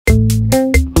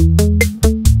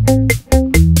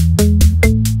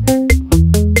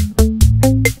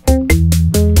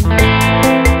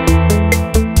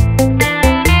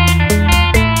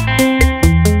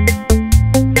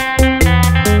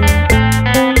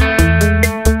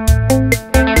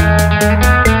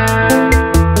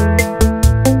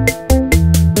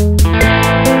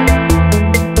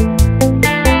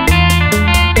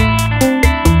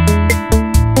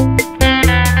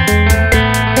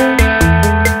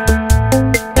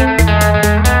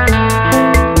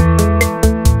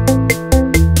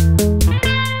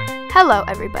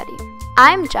everybody,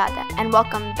 I'm Jada and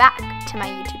welcome back to my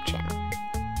YouTube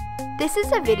channel. This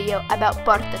is a video about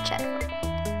Porto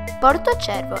Cervo. Porto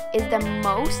Cervo is the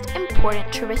most important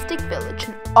touristic village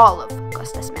in all of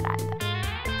Costa Smeralda.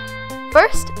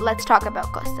 First, let's talk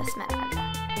about Costa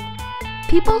Smeralda.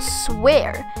 People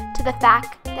swear to the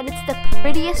fact that it's the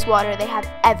prettiest water they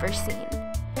have ever seen.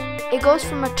 It goes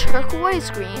from a turquoise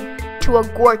green to a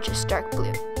gorgeous dark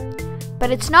blue.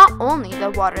 But it's not only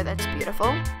the water that's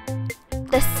beautiful.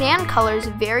 The sand colors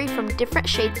vary from different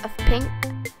shades of pink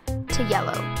to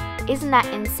yellow. Isn't that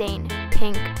insane?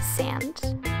 Pink sand.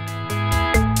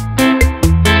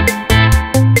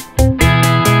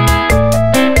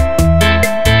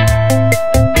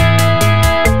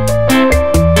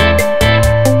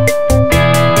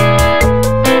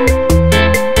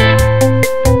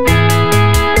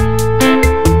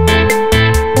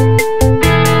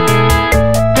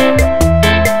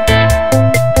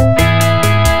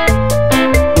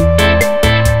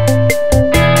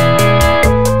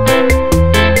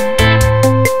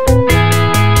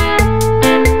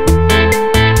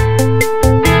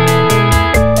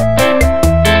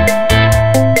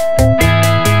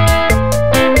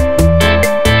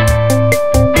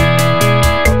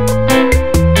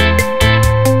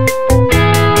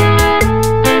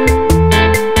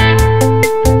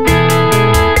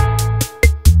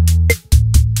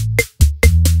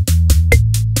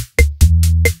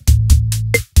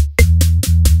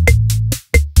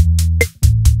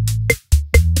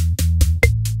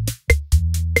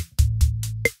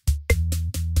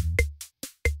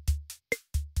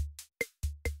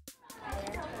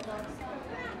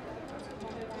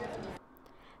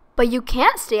 But you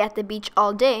can't stay at the beach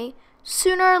all day.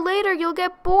 Sooner or later, you'll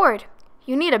get bored.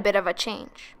 You need a bit of a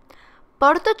change.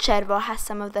 Porto Cervo has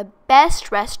some of the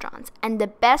best restaurants and the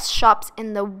best shops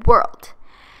in the world.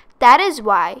 That is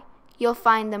why you'll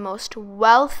find the most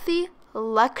wealthy,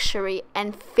 luxury,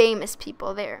 and famous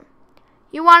people there.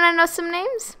 You want to know some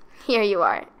names? Here you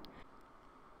are.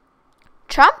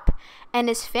 Trump and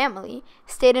his family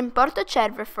stayed in Porto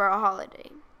Cervo for a holiday.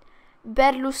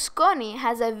 Berlusconi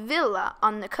has a villa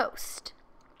on the coast.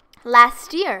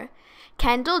 Last year,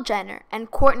 Kendall Jenner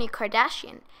and Kourtney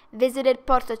Kardashian visited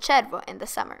Porto Cervo in the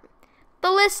summer.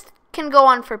 The list can go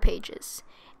on for pages,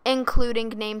 including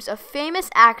names of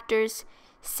famous actors,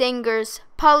 singers,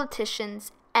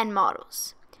 politicians, and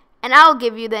models. And I'll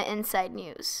give you the inside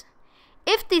news.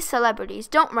 If these celebrities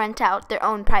don't rent out their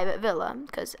own private villa,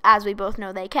 because as we both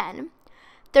know they can,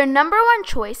 their number one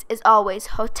choice is always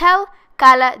Hotel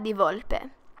Cala di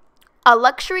Volpe, a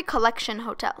luxury collection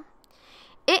hotel.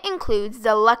 It includes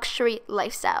the luxury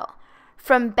lifestyle,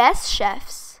 from best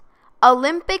chefs,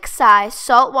 Olympic-sized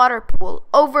saltwater pool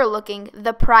overlooking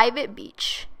the private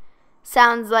beach.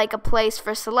 Sounds like a place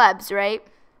for celebs, right?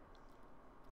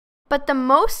 But the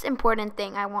most important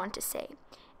thing I want to say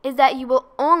is that you will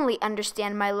only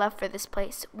understand my love for this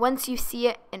place once you see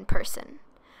it in person.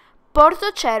 Porto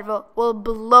Cervo will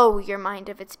blow your mind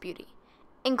of its beauty,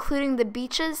 including the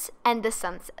beaches and the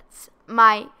sunsets,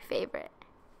 my favorite.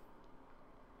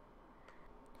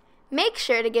 Make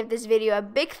sure to give this video a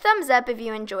big thumbs up if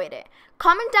you enjoyed it.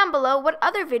 Comment down below what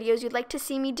other videos you'd like to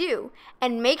see me do,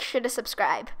 and make sure to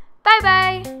subscribe. Bye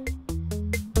bye!